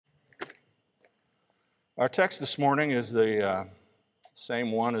Our text this morning is the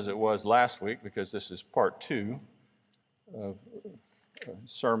same one as it was last week, because this is part 2 of a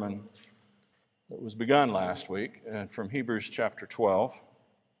sermon that was begun last week, and from Hebrews chapter 12,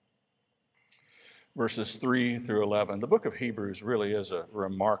 verses 3 through 11. The book of Hebrews really is a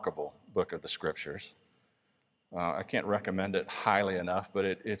remarkable book of the Scriptures. I can't recommend it highly enough, but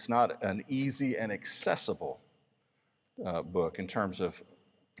it's not an easy and accessible book in terms of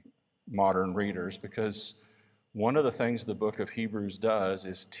modern readers, because one of the things the book of Hebrews does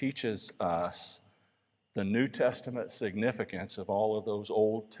is teaches us the New Testament significance of all of those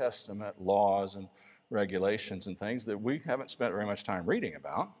Old Testament laws and regulations and things that we haven't spent very much time reading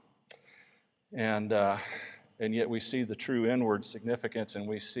about. And yet we see the true inward significance, and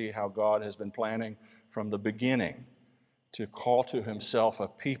we see how God has been planning from the beginning to call to himself a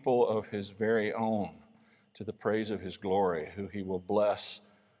people of his very own, to the praise of his glory, who he will bless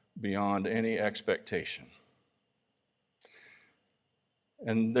beyond any expectation.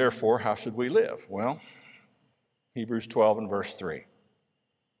 And therefore, how should we live? Well, Hebrews 12 and verse 3.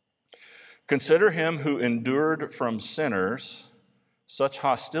 Consider him who endured from sinners such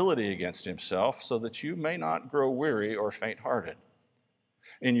hostility against himself, so that you may not grow weary or faint-hearted.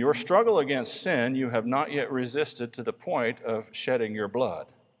 In your struggle against sin, you have not yet resisted to the point of shedding your blood.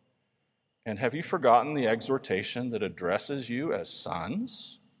 And have you forgotten the exhortation that addresses you as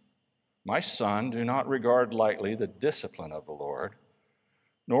sons? My son, do not regard lightly the discipline of the Lord,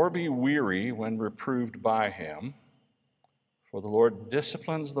 nor be weary when reproved by him. For the Lord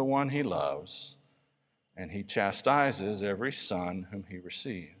disciplines the one he loves, and he chastises every son whom he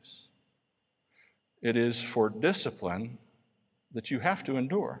receives. It is for discipline that you have to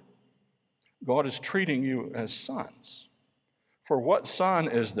endure. God is treating you as sons. For what son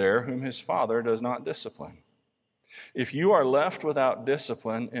is there whom his father does not discipline? If you are left without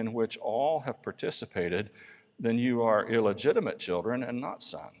discipline in which all have participated, then you are illegitimate children and not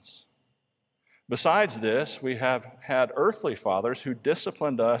sons. Besides this, we have had earthly fathers who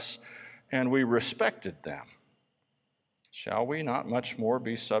disciplined us, and we respected them. Shall we not much more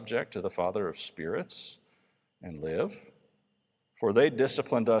be subject to the Father of spirits and live? For they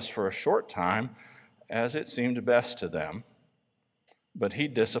disciplined us for a short time, as it seemed best to them, but he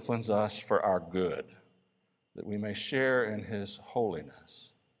disciplines us for our good, that we may share in his holiness.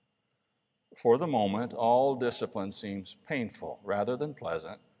 For the moment, all discipline seems painful rather than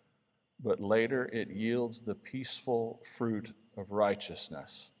pleasant, but later it yields the peaceful fruit of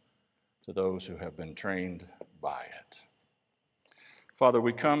righteousness to those who have been trained by it. Father,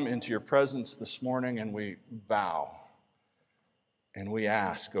 we come into your presence this morning and we bow and we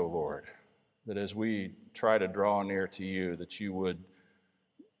ask, O Lord, that as we try to draw near to you, that you would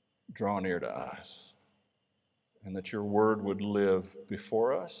draw near to us, and that your word would live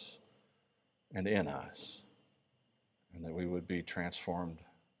before us and in us, and that we would be transformed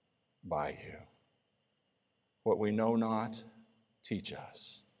by you. What we know not, teach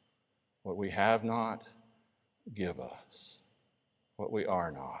us. What we have not, give us. What we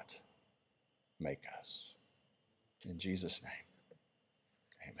are not, make us. In Jesus'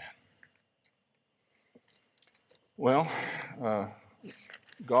 name, amen. Well,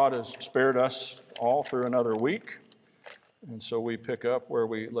 God has spared us all through another week, and so we pick up where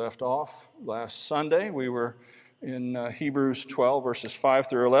we left off last Sunday. We were in Hebrews 12, verses 5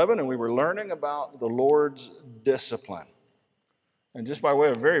 through 11, and we were learning about the Lord's discipline. And just by way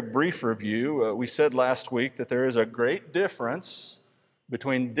of a very brief review, we said last week that there is a great difference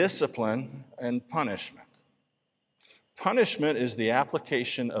between discipline and punishment. Punishment is the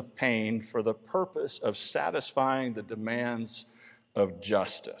application of pain for the purpose of satisfying the demands of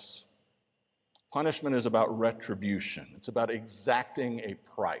justice. Punishment is about retribution. It's about exacting a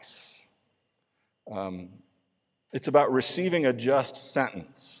price. It's about receiving a just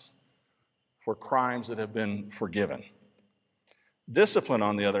sentence for crimes that have been forgiven. Discipline,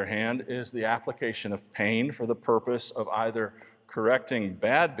 on the other hand, is the application of pain for the purpose of either correcting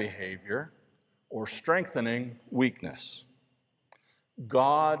bad behavior or strengthening weakness.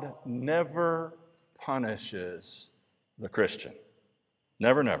 God never punishes the Christian.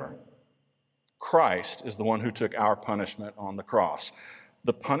 Never, never. Christ is the one who took our punishment on the cross.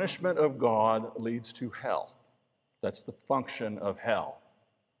 The punishment of God leads to hell. That's the function of hell,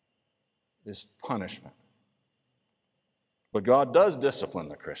 is punishment. But God does discipline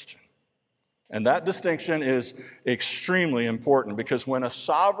the Christian. And that distinction is extremely important, because when a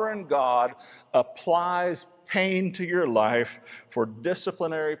sovereign God applies pain to your life for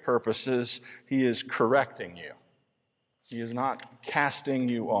disciplinary purposes, he is correcting you. He is not casting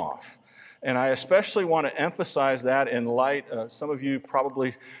you off. And I especially want to emphasize that in light, some of you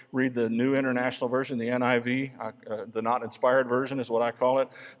probably read the New International Version, the NIV, the not inspired version is what I call it.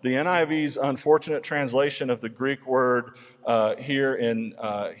 The NIV's unfortunate translation of the Greek word here in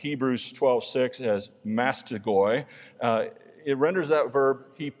Hebrews 12:6 as mastigoi, it renders that verb,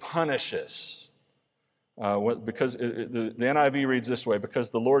 he punishes. Because the NIV reads this way,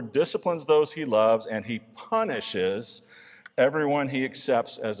 because the Lord disciplines those he loves and he punishes everyone he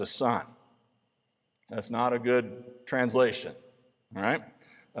accepts as a son. That's not a good translation, all right?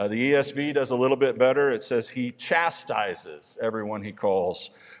 The ESV does a little bit better. It says he chastises everyone he calls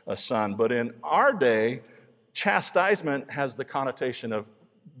a son. But in our day, chastisement has the connotation of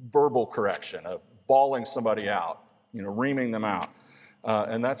verbal correction, of bawling somebody out, reaming them out.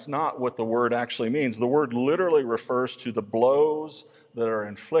 And that's not what the word actually means. The word literally refers to the blows that are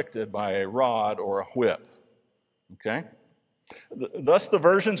inflicted by a rod or a whip, okay? Thus, the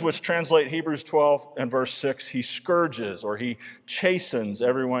versions which translate Hebrews 12 and verse 6, he scourges or he chastens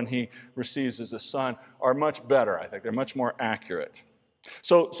everyone he receives as a son, are much better, I think. They're much more accurate.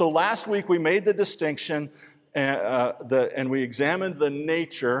 So last week we made the distinction and we examined the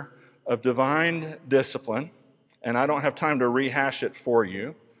nature of divine discipline, and I don't have time to rehash it for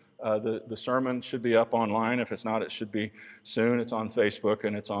you. The sermon should be up online. If it's not, it should be soon. It's on Facebook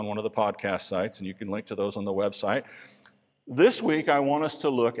and it's on one of the podcast sites, and you can link to those on the website. This week, I want us to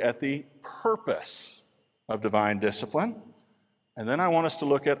look at the purpose of divine discipline, and then I want us to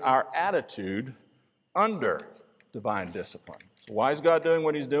look at our attitude under divine discipline. So why is God doing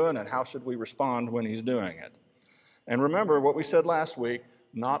what he's doing, and how should we respond when he's doing it? And remember what we said last week,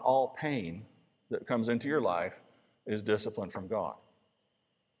 not all pain that comes into your life is discipline from God.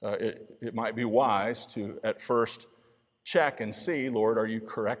 It might be wise to at first check and see, Lord, are you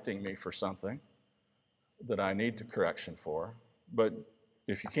correcting me for something that I need to correction for? But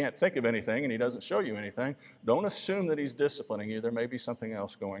if you can't think of anything and he doesn't show you anything, don't assume that he's disciplining you. There may be something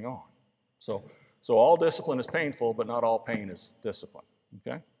else going on. So all discipline is painful, but not all pain is discipline,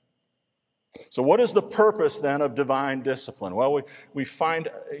 okay? So what is the purpose then of divine discipline? Well, we find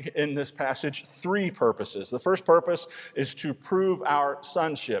in this passage three purposes. The first purpose is to prove our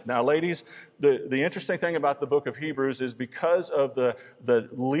sonship. Now, ladies, the interesting thing about the book of Hebrews is because of the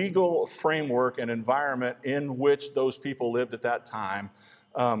legal framework and environment in which those people lived at that time,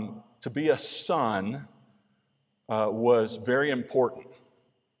 to be a son was very important.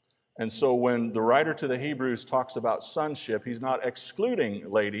 And so when the writer to the Hebrews talks about sonship, he's not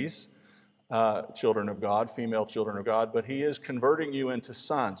excluding ladies, children of God, female children of God, but he is converting you into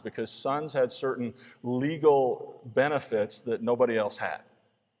sons because sons had certain legal benefits that nobody else had.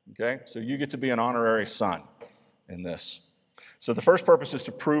 Okay? So you get to be an honorary son in this. So the first purpose is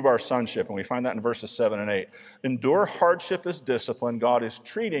to prove our sonship, and we find that in verses 7 and 8. Endure hardship as discipline. God is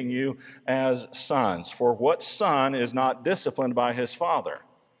treating you as sons. For what son is not disciplined by his father?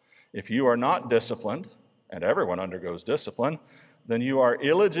 If you are not disciplined, and everyone undergoes discipline, then you are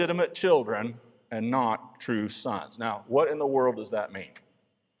illegitimate children and not true sons. Now, what in the world does that mean?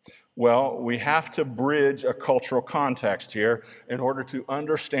 Well, we have to bridge a cultural context here in order to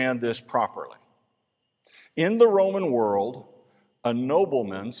understand this properly. In the Roman world, a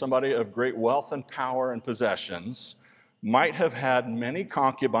nobleman, somebody of great wealth and power and possessions, might have had many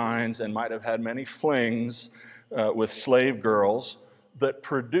concubines and might have had many flings with slave girls that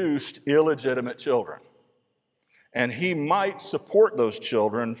produced illegitimate children. And he might support those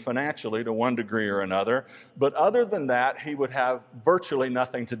children financially to one degree or another, but other than that, he would have virtually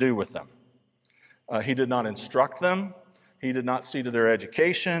nothing to do with them. He did not instruct them. He did not see to their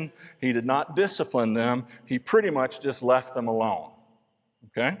education. He did not discipline them. He pretty much just left them alone.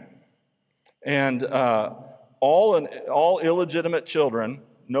 Okay? And all illegitimate children,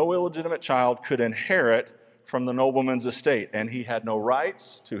 no illegitimate child could inherit from the nobleman's estate, and he had no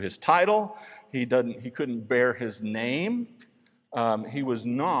rights to his title. He couldn't bear his name. He was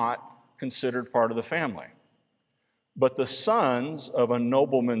not considered part of the family. But the sons of a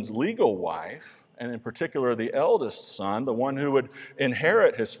nobleman's legal wife, and in particular the eldest son, the one who would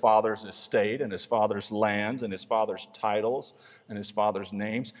inherit his father's estate and his father's lands and his father's titles and his father's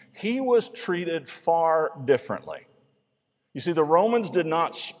names, he was treated far differently. You see, the Romans did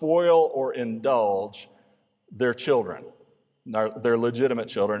not spoil or indulge their children, their legitimate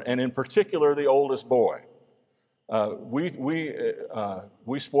children, and in particular the oldest boy.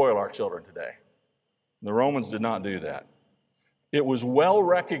 We spoil our children today. The Romans did not do that. It was well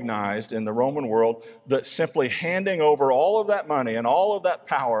recognized in the Roman world that simply handing over all of that money and all of that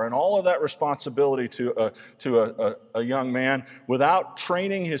power and all of that responsibility to a young man without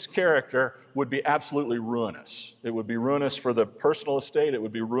training his character would be absolutely ruinous. It would be ruinous for the personal estate. It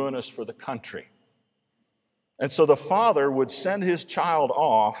would be ruinous for the country. And so the father would send his child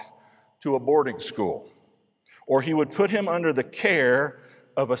off to a boarding school, or he would put him under the care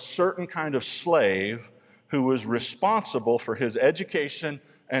of a certain kind of slave who was responsible for his education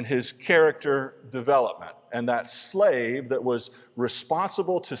and his character development. And that slave that was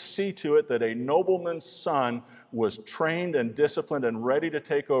responsible to see to it that a nobleman's son was trained and disciplined and ready to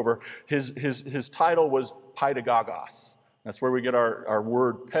take over, his title was paidagogos. That's where we get our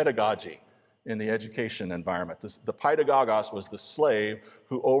word pedagogy in the education environment. The paidagogos was the slave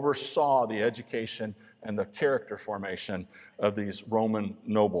who oversaw the education and the character formation of these Roman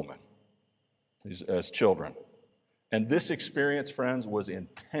noblemen as children. And this experience, friends, was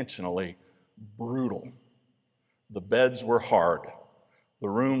intentionally brutal. The beds were hard. The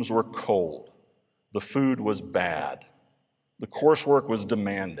rooms were cold. The food was bad. The coursework was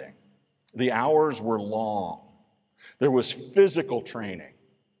demanding. The hours were long. There was physical training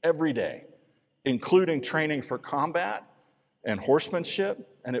every day, including training for combat and horsemanship,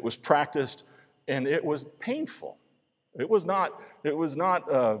 and it was practiced, and it was painful. It was not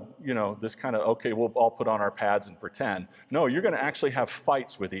this kind of, okay, we'll all put on our pads and pretend. No, you're going to actually have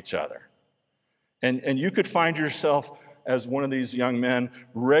fights with each other. And you could find yourself as one of these young men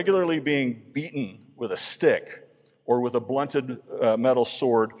regularly being beaten with a stick or with a blunted metal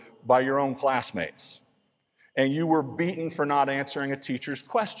sword by your own classmates. And you were beaten for not answering a teacher's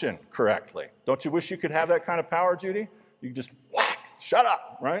question correctly. Don't you wish you could have that kind of power, Judy? You could just whack, shut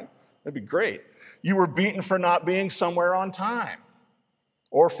up, right? That'd be great. You were beaten for not being somewhere on time,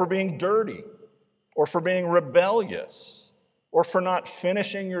 or for being dirty, or for being rebellious, or for not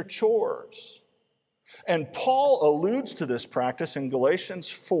finishing your chores. And Paul alludes to this practice in Galatians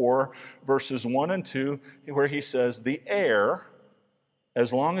 4, verses 1 and 2, where he says, the heir,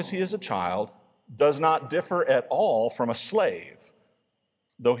 as long as he is a child, does not differ at all from a slave,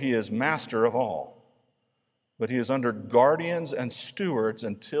 though he is master of all. But he is under guardians and stewards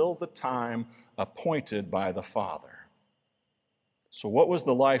until the time appointed by the Father. So what was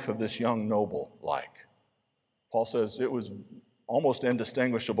the life of this young noble like? Paul says it was almost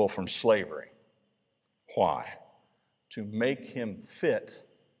indistinguishable from slavery. Why? To make him fit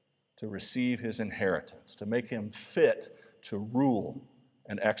to receive his inheritance, to make him fit to rule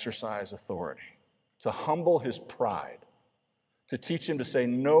and exercise authority, to humble his pride, to teach him to say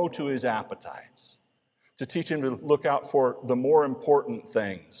no to his appetites, to teach him to look out for the more important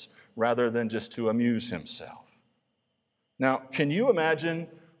things rather than just to amuse himself. Now, can you imagine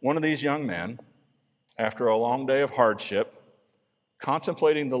one of these young men, after a long day of hardship,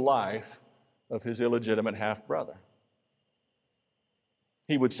 contemplating the life of his illegitimate half-brother?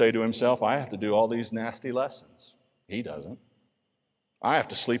 He would say to himself, I have to do all these nasty lessons. He doesn't. I have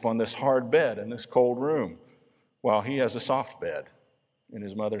to sleep on this hard bed in this cold room while he has a soft bed in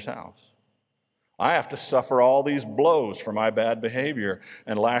his mother's house. I have to suffer all these blows for my bad behavior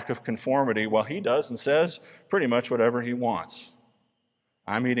and lack of conformity while he does and says pretty much whatever he wants.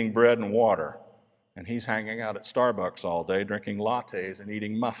 I'm eating bread and water, and he's hanging out at Starbucks all day drinking lattes and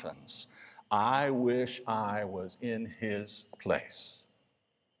eating muffins. I wish I was in his place.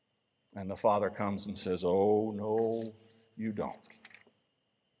 And the father comes and says, oh, no, you don't.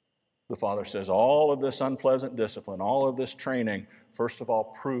 The father says, all of this unpleasant discipline, all of this training, first of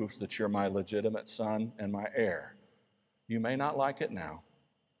all, proves that you're my legitimate son and my heir. You may not like it now,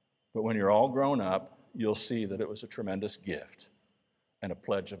 but when you're all grown up, you'll see that it was a tremendous gift and a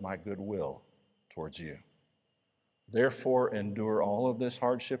pledge of my goodwill towards you. Therefore, endure all of this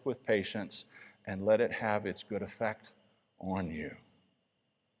hardship with patience and let it have its good effect on you.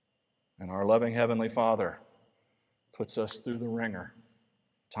 And our loving Heavenly Father puts us through the ringer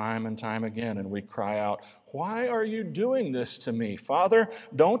time and time again, and we cry out, why are you doing this to me? Father,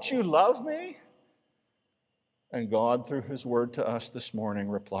 don't you love me? And God, through his word to us this morning,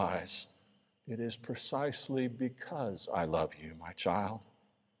 replies, it is precisely because I love you, my child,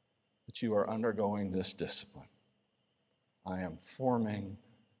 that you are undergoing this discipline. I am forming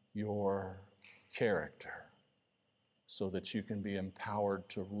your character so that you can be empowered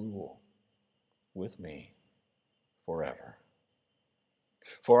to rule with me forever.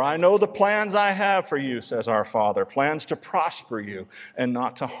 For I know the plans I have for you, says our Father, plans to prosper you and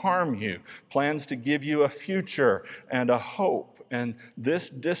not to harm you, plans to give you a future and a hope. And this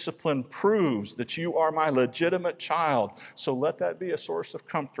discipline proves that you are my legitimate child, so let that be a source of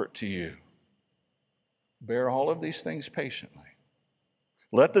comfort to you. Bear all of these things patiently,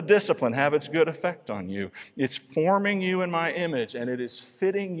 Let the discipline have its good effect on you. It's forming you in my image, and it is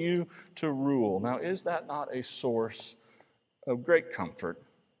fitting you to rule. Now, is that not a source of great comfort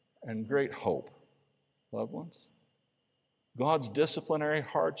and great hope, loved ones? God's disciplinary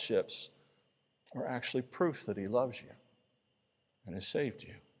hardships are actually proof that he loves you and has saved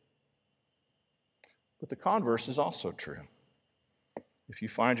you. But the converse is also true. If you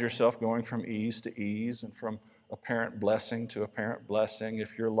find yourself going from ease to ease and from apparent blessing to apparent blessing,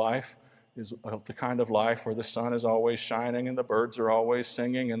 if your life is the kind of life where the sun is always shining and the birds are always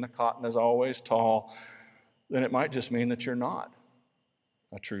singing and the cotton is always tall, then it might just mean that you're not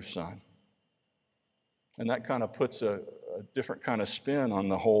a true son. And that kind of puts a different kind of spin on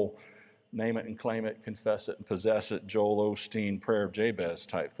the whole name it and claim it, confess it and possess it, Joel Osteen prayer of Jabez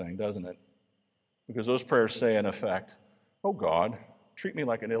type thing, doesn't it? Because those prayers say, in effect, oh God, treat me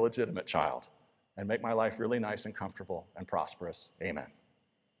like an illegitimate child and make my life really nice and comfortable and prosperous. Amen.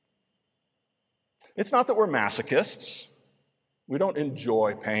 It's not that we're masochists. We don't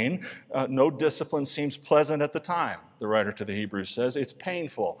enjoy pain. No discipline seems pleasant at the time, the writer to the Hebrews says. It's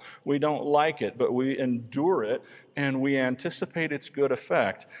painful. We don't like it, but we endure it, and we anticipate its good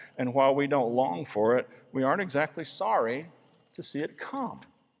effect. And while we don't long for it, we aren't exactly sorry to see it come,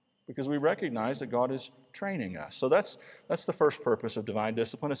 because we recognize that God is training us. So that's the first purpose of divine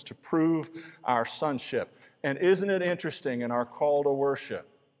discipline, is to prove our sonship. And isn't it interesting in our call to worship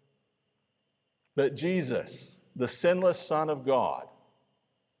that Jesus, the sinless Son of God,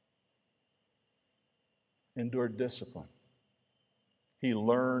 endured discipline. He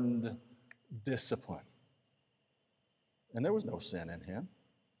learned discipline. And there was no sin in him.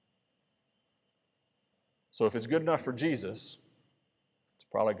 So if it's good enough for Jesus, it's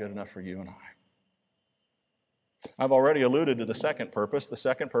probably good enough for you and I. I've already alluded to the second purpose. The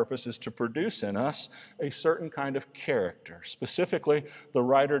second purpose is to produce in us a certain kind of character. Specifically, the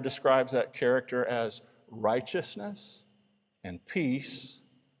writer describes that character as righteousness and peace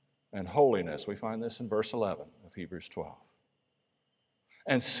and holiness. We find this in verse 11 of Hebrews 12.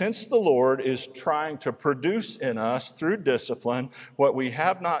 And since the Lord is trying to produce in us through discipline what we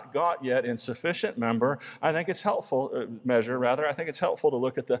have not got yet in sufficient measure, I think it's helpful to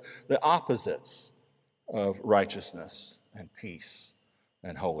look at the opposites of righteousness and peace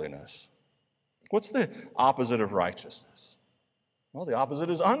and holiness. What's the opposite of righteousness? Well, the opposite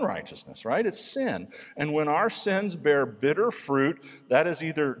is unrighteousness, right? It's sin. And when our sins bear bitter fruit, that is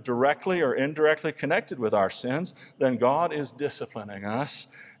either directly or indirectly connected with our sins, then God is disciplining us,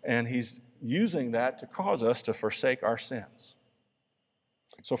 and he's using that to cause us to forsake our sins.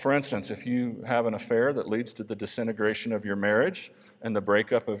 So, for instance, if you have an affair that leads to the disintegration of your marriage and the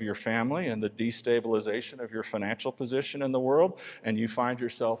breakup of your family and the destabilization of your financial position in the world, and you find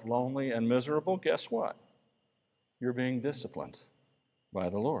yourself lonely and miserable, guess what? You're being disciplined by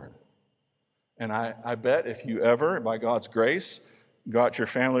the Lord. And I bet if you ever, by God's grace, got your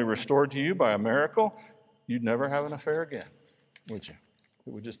family restored to you by a miracle, you'd never have an affair again, would you?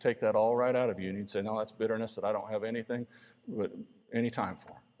 It would just take that all right out of you, and you'd say, no, that's bitterness that I don't have anything but any time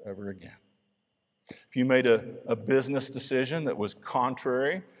for ever again. If you made a business decision that was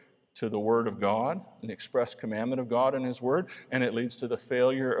contrary to the Word of God, an express commandment of God in His Word, and it leads to the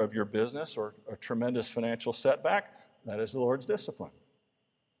failure of your business or a tremendous financial setback, that is the Lord's discipline.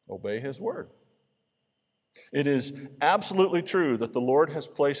 Obey His Word. It is absolutely true that the Lord has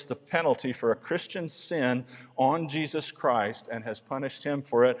placed the penalty for a Christian's sin on Jesus Christ and has punished him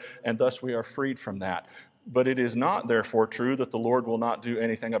for it, and thus we are freed from that. But it is not, therefore, true that the Lord will not do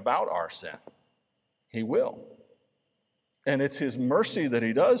anything about our sin. He will. And it's His mercy that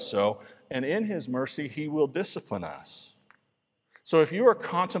He does so, and in His mercy, He will discipline us. So if you are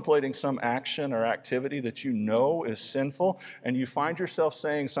contemplating some action or activity that you know is sinful, and you find yourself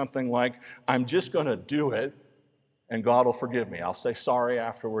saying something like, I'm just going to do it, and God will forgive me. I'll say sorry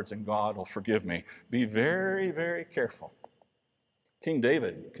afterwards, and God will forgive me. Be very, very careful. King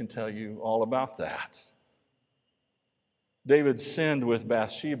David can tell you all about that. David sinned with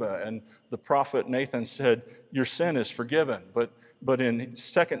Bathsheba, and the prophet Nathan said, your sin is forgiven. But in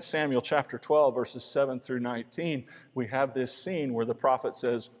 2 Samuel chapter 12, verses 7 through 19, we have this scene where the prophet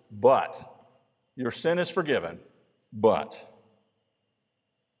says, but your sin is forgiven, but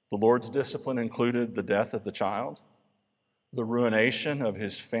the Lord's discipline included the death of the child, the ruination of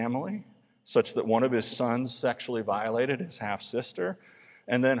his family, such that one of his sons sexually violated his half-sister,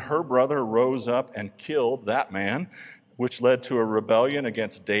 and then her brother rose up and killed that man, which led to a rebellion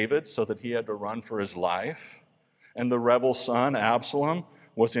against David so that he had to run for his life. And the rebel son, Absalom,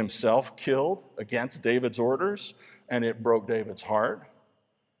 was himself killed against David's orders, and it broke David's heart.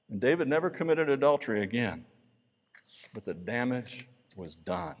 And David never committed adultery again. But the damage was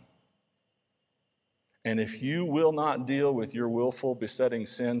done. And if you will not deal with your willful besetting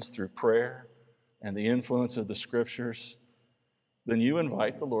sins through prayer and the influence of the Scriptures, then you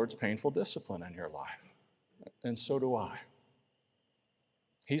invite the Lord's painful discipline in your life. And so do I.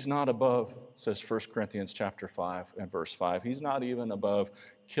 He's not above, says 1 Corinthians chapter 5 and verse 5, he's not even above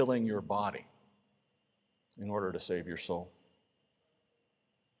killing your body in order to save your soul.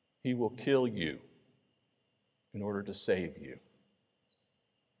 He will kill you in order to save you.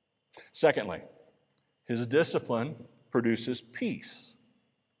 Secondly, his discipline produces peace.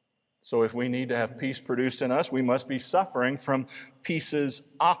 So if we need to have peace produced in us, we must be suffering from peace's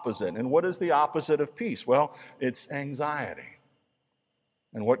opposite. And what is the opposite of peace? Well, it's anxiety.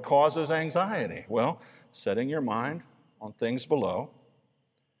 And what causes anxiety? Well, setting your mind on things below,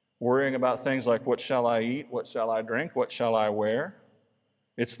 worrying about things like what shall I eat, what shall I drink, what shall I wear.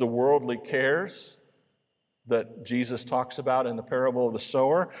 It's the worldly cares that Jesus talks about in the parable of the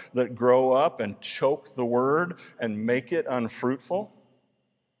sower that grow up and choke the word and make it unfruitful.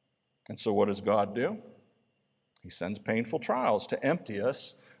 And so what does God do? He sends painful trials to empty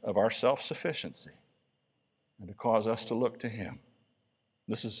us of our self-sufficiency and to cause us to look to Him.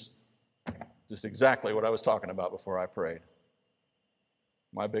 This is just exactly what I was talking about before I prayed.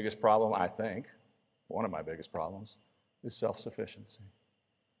 My biggest problem, I think, one of my biggest problems, is self-sufficiency.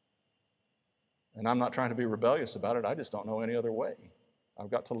 And I'm not trying to be rebellious about it. I just don't know any other way. I've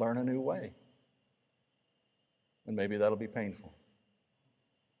got to learn a new way. And maybe that'll be painful.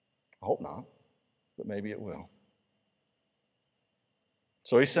 I hope not, but maybe it will.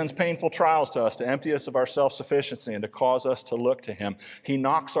 So he sends painful trials to us to empty us of our self-sufficiency and to cause us to look to him. He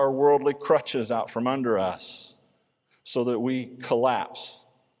knocks our worldly crutches out from under us so that we collapse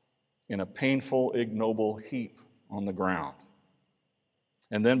in a painful, ignoble heap on the ground.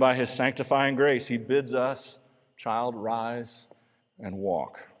 And then by his sanctifying grace, he bids us, child, rise and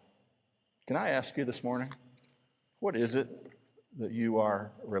walk. Can I ask you this morning, what is it that you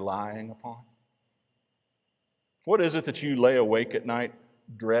are relying upon? What is it that you lay awake at night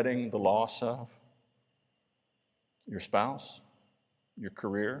dreading the loss of? Your spouse, your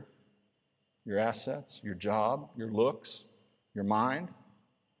career, your assets, your job, your looks, your mind,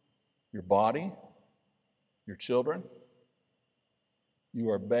 your body, your children? You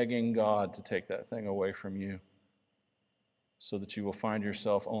are begging God to take that thing away from you so that you will find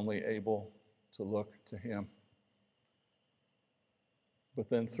yourself only able to look to him. But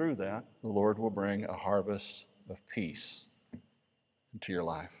then through that, the Lord will bring a harvest of peace into your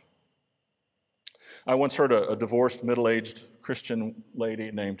life. I once heard a divorced, middle-aged Christian lady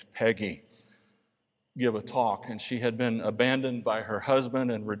named Peggy give a talk, and she had been abandoned by her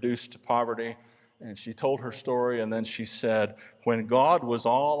husband and reduced to poverty. And she told her story, and then she said, "When God was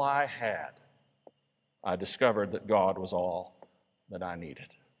all I had, I discovered that God was all that I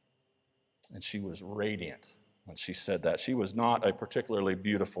needed." And she was radiant when she said that. She was not a particularly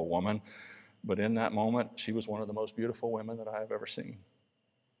beautiful woman, but in that moment, she was one of the most beautiful women that I have ever seen.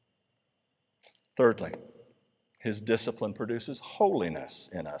 Thirdly, his discipline produces holiness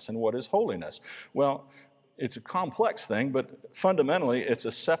in us. And what is holiness? Well, it's a complex thing, but fundamentally, it's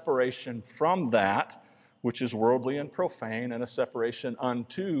a separation from that which is worldly and profane and a separation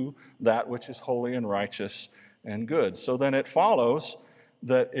unto that which is holy and righteous and good. So then it follows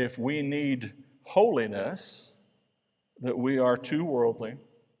that if we need holiness, that we are too worldly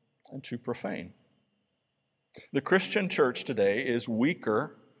and too profane. The Christian church today is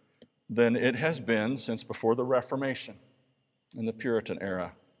weaker than it has been since before the Reformation in the Puritan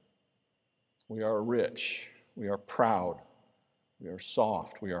era. We are rich, we are proud, we are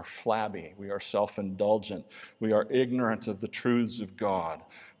soft, we are flabby, we are self-indulgent, we are ignorant of the truths of God,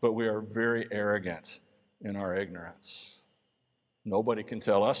 but we are very arrogant in our ignorance. Nobody can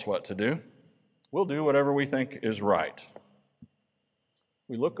tell us what to do. We'll do whatever we think is right.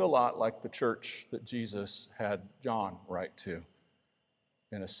 We look a lot like the church that Jesus had John write to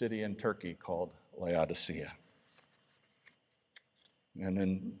in a city in Turkey called Laodicea. And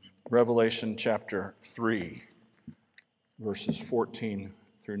in Revelation chapter 3, verses 14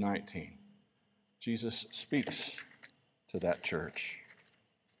 through 19, Jesus speaks to that church.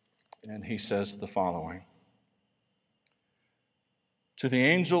 And he says the following: "To the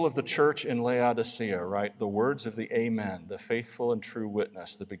angel of the church in Laodicea write the words of the Amen, the faithful and true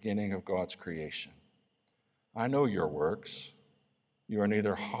witness, the beginning of God's creation. I know your works. You are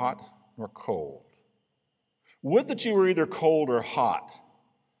neither hot nor cold. Would that you were either cold or hot.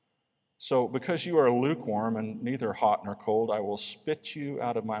 So because you are lukewarm and neither hot nor cold, I will spit you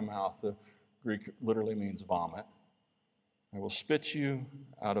out of my mouth." The Greek literally means vomit. "I will spit you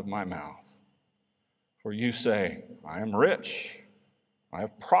out of my mouth. For you say, I am rich, I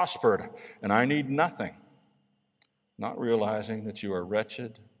have prospered, and I need nothing, not realizing that you are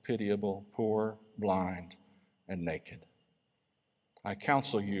wretched, pitiable, poor, blind, and naked. I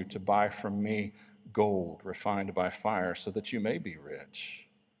counsel you to buy from me gold refined by fire, so that you may be rich,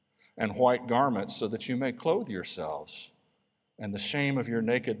 and white garments, so that you may clothe yourselves, and the shame of your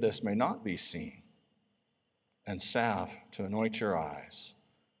nakedness may not be seen, and salve to anoint your eyes,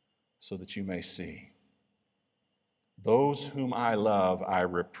 so that you may see. Those whom I love, I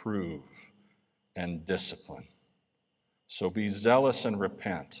reprove and discipline. So be zealous and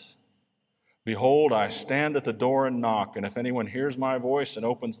repent. Behold, I stand at the door and knock, and if anyone hears my voice and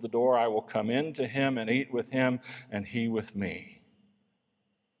opens the door, I will come in to him and eat with him, and he with me.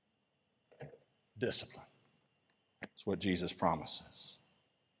 Discipline. That's what Jesus promises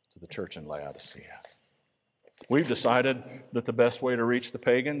to the church in Laodicea. We've decided that the best way to reach the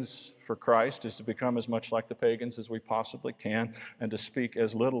pagans for Christ is to become as much like the pagans as we possibly can, and to speak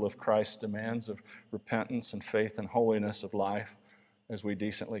as little of Christ's demands of repentance and faith and holiness of life as we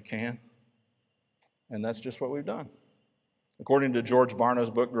decently can. And that's just what we've done. According to George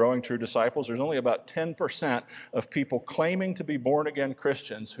Barna's book, Growing True Disciples, there's only about 10% of people claiming to be born-again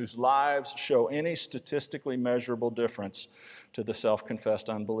Christians whose lives show any statistically measurable difference to the self-confessed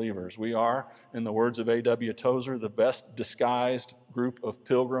unbelievers. We are, in the words of A.W. Tozer, the best disguised group of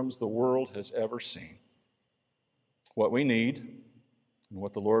pilgrims the world has ever seen. What we need, and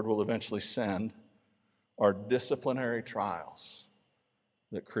what the Lord will eventually send, are disciplinary trials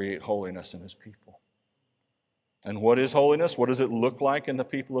that create holiness in His people. And what is holiness? What does it look like in the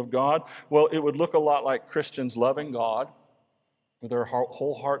people of God? Well, it would look a lot like Christians loving God with their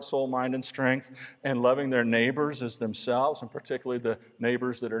whole heart, soul, mind, and strength, and loving their neighbors as themselves, and particularly the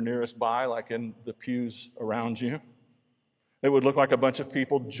neighbors that are nearest by, like in the pews around you. It would look like a bunch of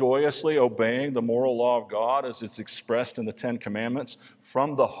people joyously obeying the moral law of God as it's expressed in the Ten Commandments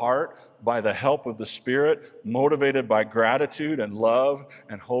from the heart by the help of the Spirit, motivated by gratitude and love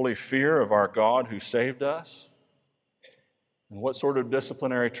and holy fear of our God who saved us. And what sort of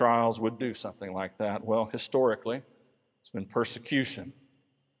disciplinary trials would do something like that? Well, historically, it's been persecution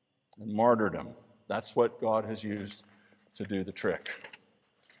and martyrdom. That's what God has used to do the trick.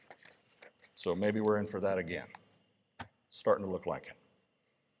 So maybe we're in for that again. It's starting to look like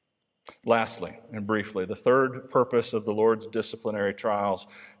it. Lastly, and briefly, the third purpose of the Lord's disciplinary trials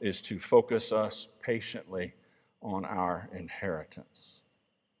is to focus us patiently on our inheritance.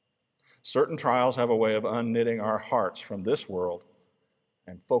 Certain trials have a way of unknitting our hearts from this world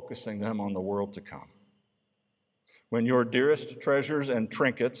and focusing them on the world to come. When your dearest treasures and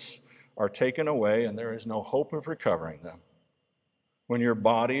trinkets are taken away and there is no hope of recovering them, when your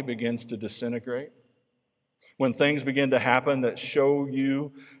body begins to disintegrate, when things begin to happen that show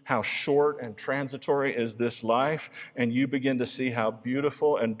you how short and transitory is this life, and you begin to see how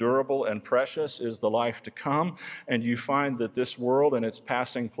beautiful and durable and precious is the life to come, and you find that this world and its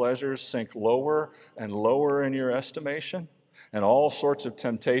passing pleasures sink lower and lower in your estimation, and all sorts of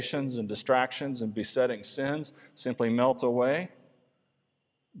temptations and distractions and besetting sins simply melt away,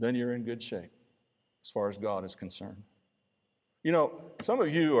 then you're in good shape as far as God is concerned. You know, some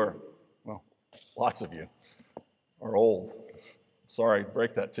of you are, well, lots of you are old. Sorry to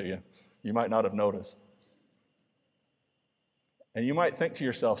break that to you. You might not have noticed. And you might think to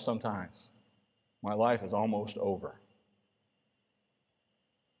yourself sometimes, my life is almost over.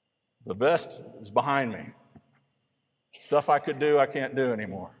 The best is behind me. Stuff I could do, I can't do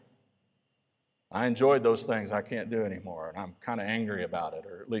anymore. I enjoyed those things I can't do anymore, and I'm kind of angry about it,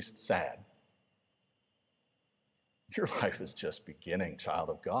 or at least sad. Your life is just beginning, child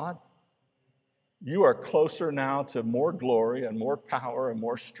of God. You are closer now to more glory and more power and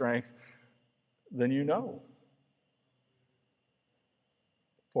more strength than you know.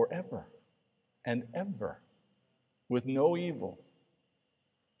 Forever and ever, with no evil.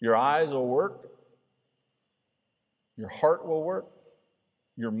 Your eyes will work. Your heart will work.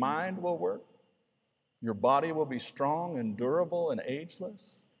 Your mind will work. Your body will be strong and durable and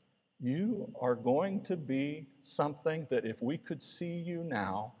ageless. You are going to be something that if we could see you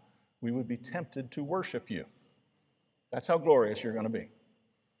now, we would be tempted to worship you. That's how glorious you're going to be.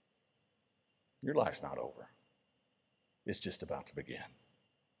 Your life's not over. It's just about to begin.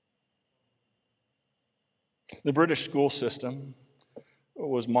 The British school system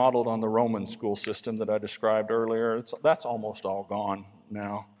was modeled on the Roman school system that I described earlier. That's almost all gone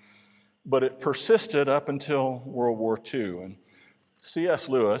now. But it persisted up until World War II. And C.S.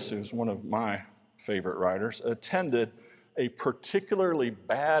 Lewis, who's one of my favorite writers, attended a particularly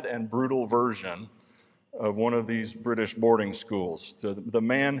bad and brutal version of one of these British boarding schools. The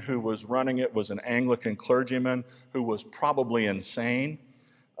man who was running it was an Anglican clergyman who was probably insane.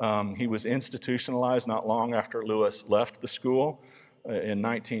 He was institutionalized not long after Lewis left the school in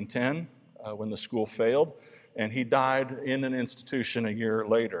 1910 when the school failed, and he died in an institution a year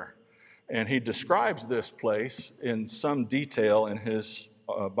later. And he describes this place in some detail in his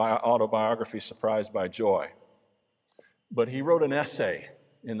autobiography, Surprised by Joy. But he wrote an essay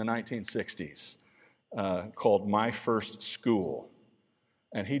in the 1960s called My First School.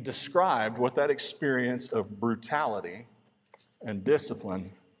 And he described what that experience of brutality and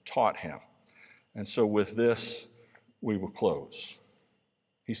discipline taught him. And so with this, we will close.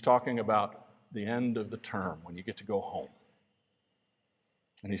 He's talking about the end of the term, when you get to go home.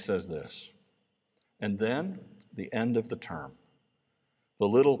 And he says this, and then the end of the term, the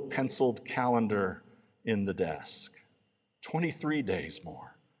little penciled calendar in the desk, 23 days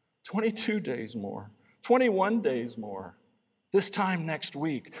more, 22 days more, 21 days more, this time next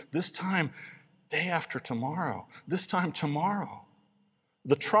week, this time day after tomorrow, this time tomorrow.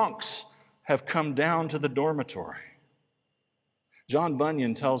 The trunks have come down to the dormitory. John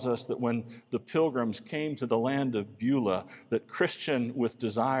Bunyan tells us that when the pilgrims came to the land of Beulah, that Christian with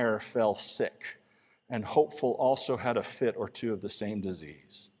desire fell sick, and hopeful also had a fit or two of the same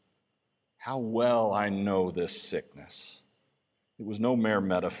disease. How well I know this sickness. It was no mere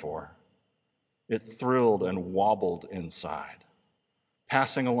metaphor. It thrilled and wobbled inside,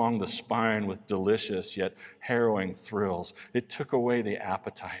 passing along the spine with delicious yet harrowing thrills. It took away the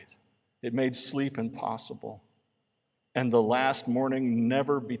appetite. It made sleep impossible. And the last morning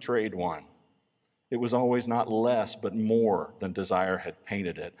never betrayed one. It was always not less, but more than desire had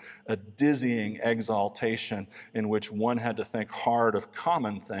painted it, a dizzying exaltation in which one had to think hard of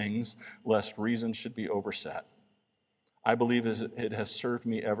common things, lest reason should be overset. I believe it has served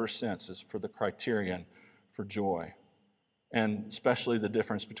me ever since as for the criterion for joy, and especially the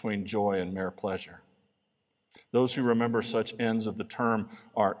difference between joy and mere pleasure. Those who remember such ends of the term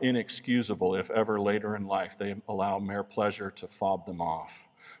are inexcusable if ever later in life they allow mere pleasure to fob them off.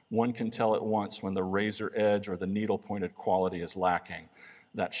 One can tell at once when the razor edge or the needle-pointed quality is lacking,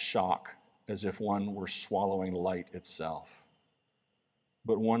 that shock as if one were swallowing light itself.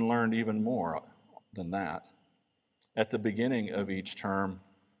 But one learned even more than that. At the beginning of each term,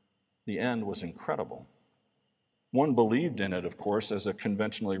 the end was incredible. One believed in it, of course, as a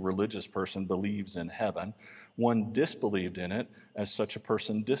conventionally religious person believes in heaven. One disbelieved in it as such a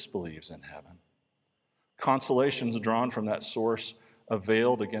person disbelieves in heaven. Consolations drawn from that source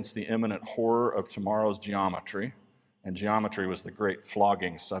availed against the imminent horror of tomorrow's geometry, and geometry was the great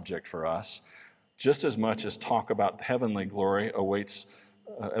flogging subject for us, just as much as talk about heavenly glory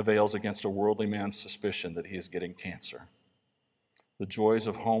avails against a worldly man's suspicion that he is getting cancer. The joys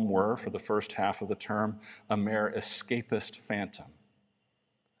of home were, for the first half of the term, a mere escapist phantom.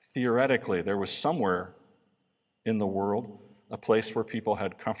 Theoretically, there was somewhere in the world a place where people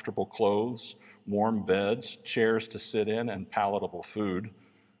had comfortable clothes, warm beds, chairs to sit in, and palatable food,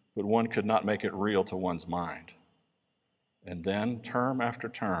 but one could not make it real to one's mind. And then, term after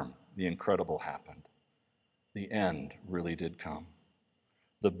term, the incredible happened. The end really did come.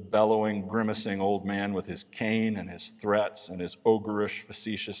 The bellowing, grimacing old man with his cane and his threats and his ogreish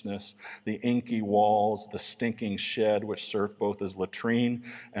facetiousness, the inky walls, the stinking shed which served both as latrine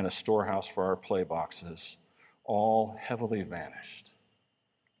and a storehouse for our play boxes, all heavily vanished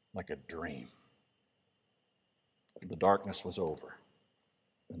like a dream. The darkness was over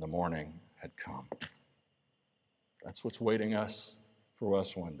and the morning had come. That's what's waiting for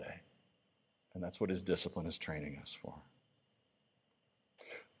us one day, and that's what his discipline is training us for.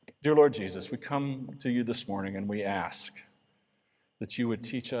 Dear Lord Jesus, we come to you this morning and we ask that you would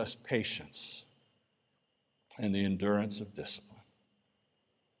teach us patience and the endurance of discipline.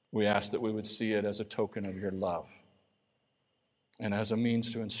 We ask that we would see it as a token of your love and as a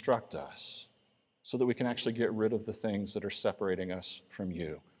means to instruct us so that we can actually get rid of the things that are separating us from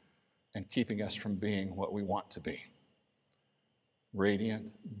you and keeping us from being what we want to be.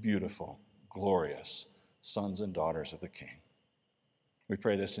 Radiant, beautiful, glorious sons and daughters of the King. We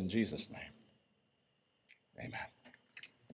pray this in Jesus' name. Amen.